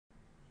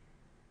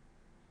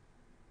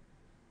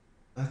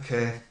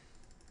Okay.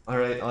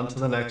 Alright, on to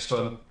the next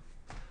one.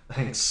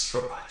 Thanks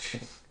for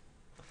watching.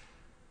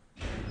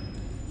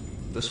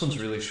 This one's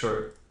really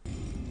short.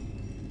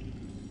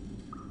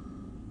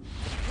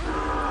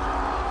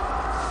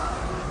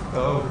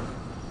 Oh.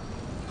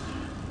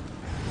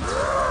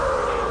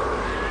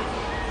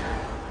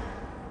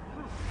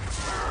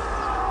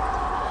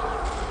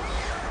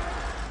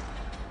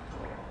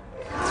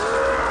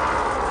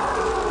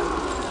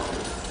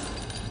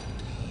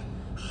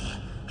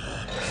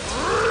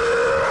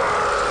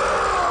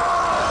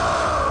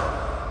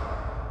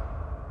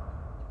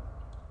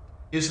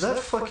 Is that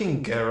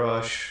fucking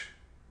Garrosh?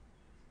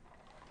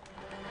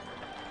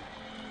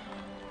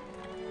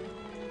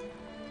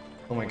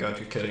 Oh my god,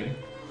 you're kidding.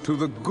 To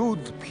the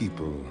good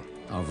people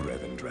of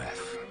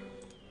Revendreth.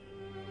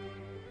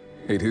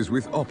 It is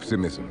with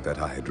optimism that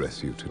I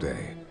address you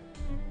today.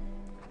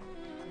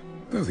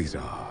 Though these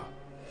are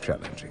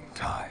challenging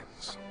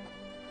times.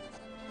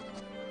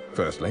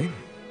 Firstly,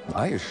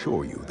 I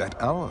assure you that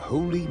our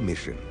holy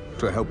mission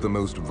to help the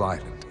most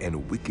violent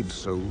and wicked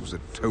souls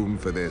atone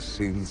for their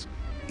sins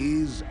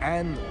is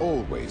and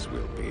always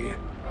will be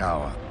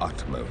our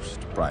utmost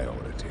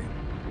priority.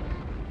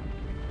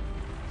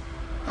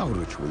 Our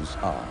rituals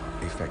are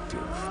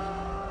effective.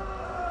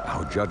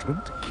 Our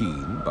judgment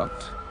keen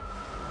but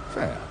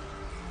fair.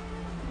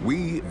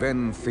 We,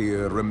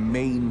 Venthyr,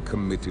 remain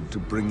committed to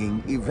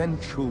bringing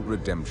eventual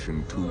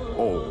redemption to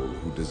all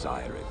who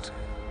desire it.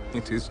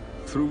 It is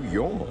through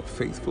your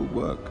faithful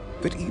work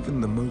that even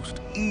the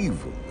most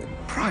evil and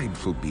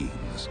prideful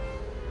beings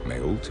may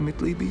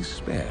ultimately be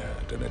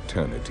spared an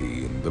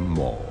eternity in the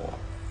maw.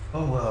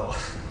 Oh well.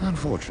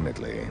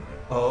 Unfortunately,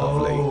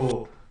 of late...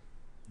 Oh,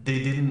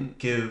 they didn't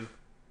give...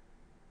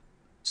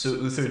 So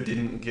Uther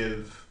didn't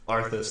give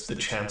Arthas the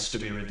chance to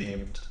be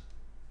redeemed.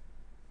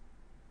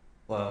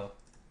 Wow.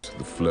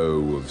 the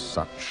flow of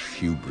such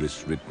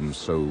hubris-ridden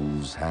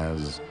souls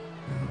has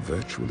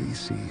virtually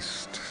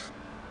ceased.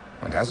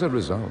 And as a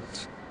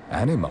result,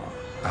 anima,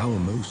 our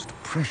most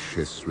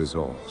precious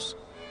resource,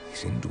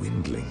 is in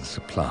dwindling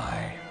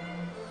supply.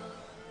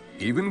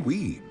 Even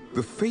we,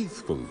 the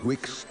faithful who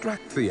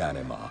extract the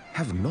anima,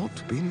 have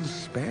not been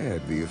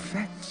spared the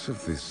effects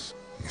of this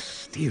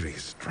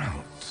mysterious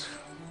drought.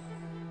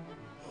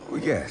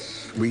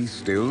 Yes, we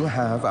still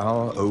have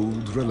our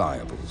old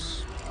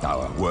reliables,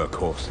 our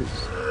workhorses.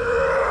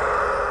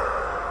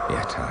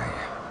 Yet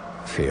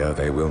I fear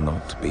they will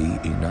not be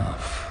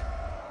enough.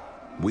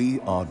 We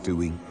are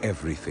doing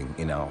everything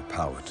in our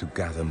power to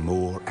gather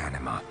more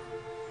anima.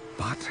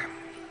 But,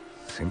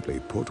 simply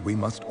put, we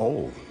must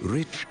all,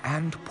 rich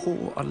and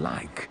poor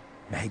alike,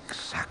 make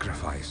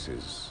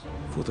sacrifices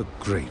for the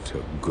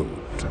greater good.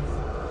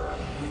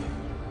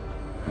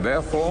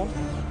 Therefore,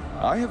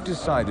 I have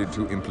decided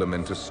to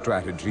implement a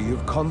strategy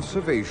of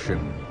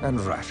conservation and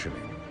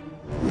rationing,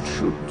 which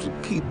should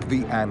keep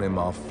the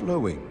anima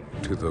flowing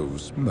to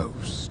those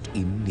most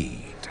in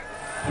need.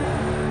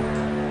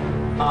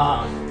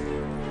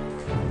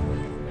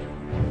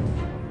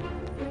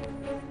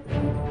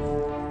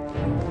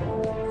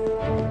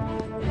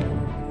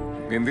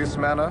 In this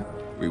manner,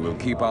 we will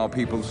keep our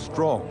people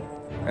strong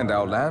and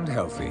our land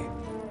healthy,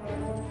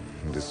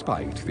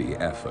 despite the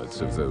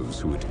efforts of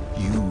those who would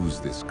use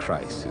this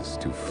crisis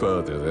to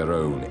further their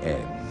own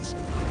ends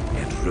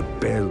and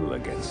rebel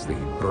against the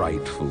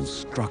rightful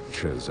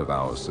structures of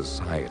our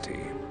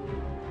society.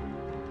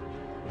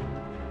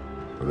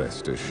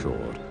 Rest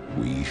assured,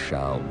 we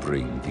shall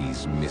bring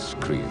these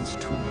miscreants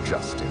to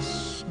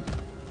justice.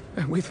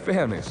 With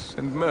fairness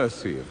and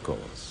mercy, of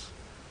course.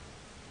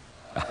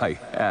 I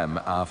am,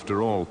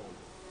 after all,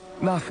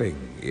 nothing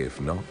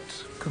if not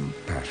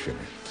compassionate.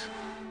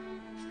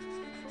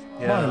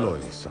 My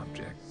loyal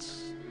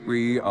subjects,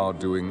 we are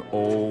doing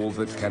all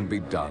that can be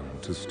done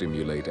to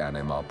stimulate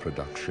anima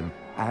production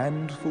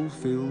and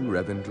fulfill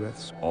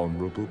Revendreth's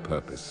honorable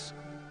purpose.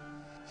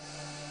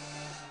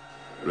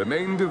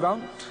 Remain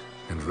devout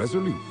and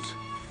resolute,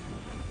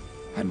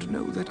 and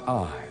know that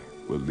I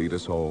will lead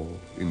us all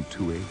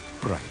into a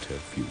brighter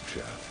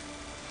future.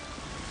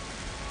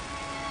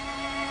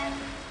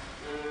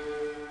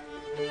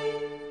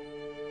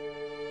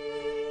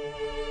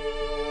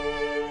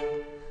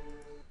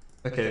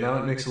 Okay, now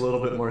it makes a little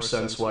bit more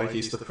sense why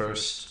he's the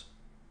first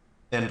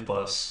end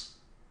boss.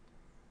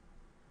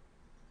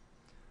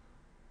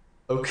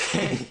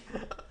 Okay.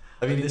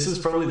 I mean, this is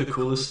probably the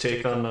coolest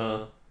take on,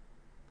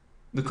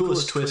 the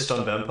coolest twist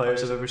on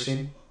vampires I've ever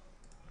seen.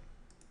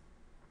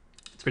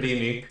 It's pretty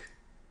unique,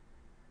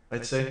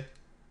 I'd say.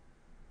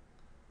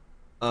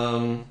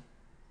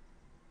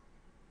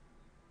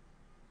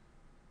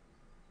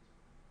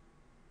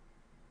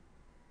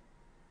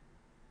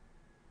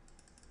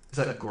 Is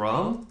that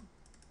Grom?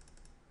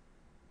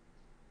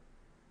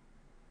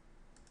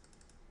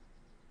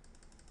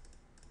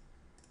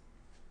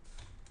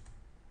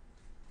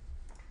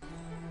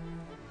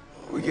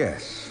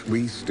 Yes,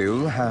 we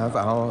still have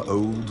our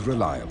old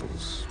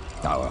reliables,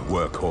 our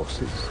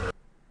workhorses.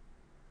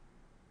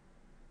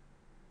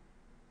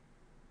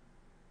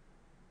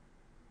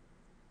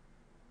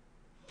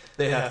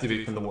 They have to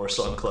be from the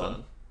Warsong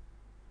clan.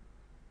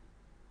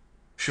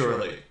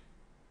 Surely.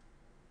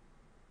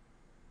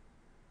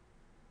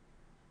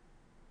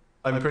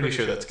 I'm pretty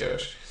sure that's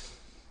Garish.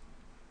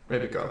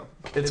 Maybe Grom.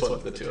 It's one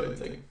of the two, I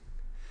think.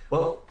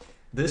 Well,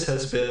 this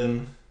has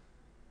been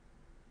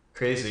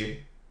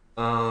crazy.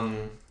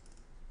 I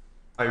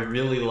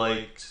really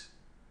liked...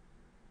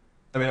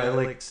 I mean, I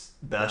liked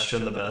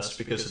Bastion the best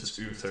because it's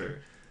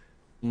Uther.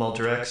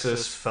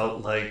 Maldraxxus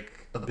felt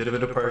like a bit of a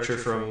departure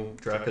from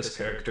Draka's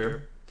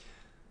character.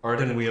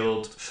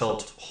 Ardenweald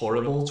felt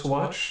horrible to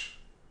watch,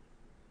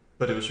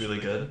 but it was really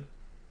good.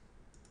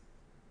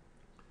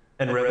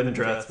 And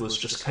Revendreth was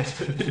just kind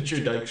of an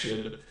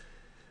introduction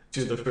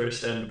to the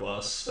first end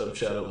boss of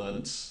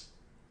Shadowlands.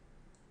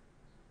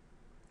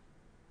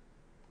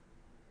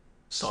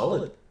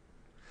 Solid.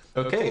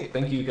 Okay,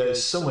 thank you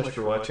guys so much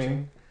for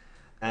watching,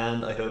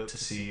 and I hope to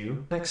see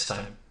you next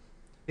time.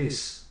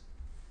 Peace.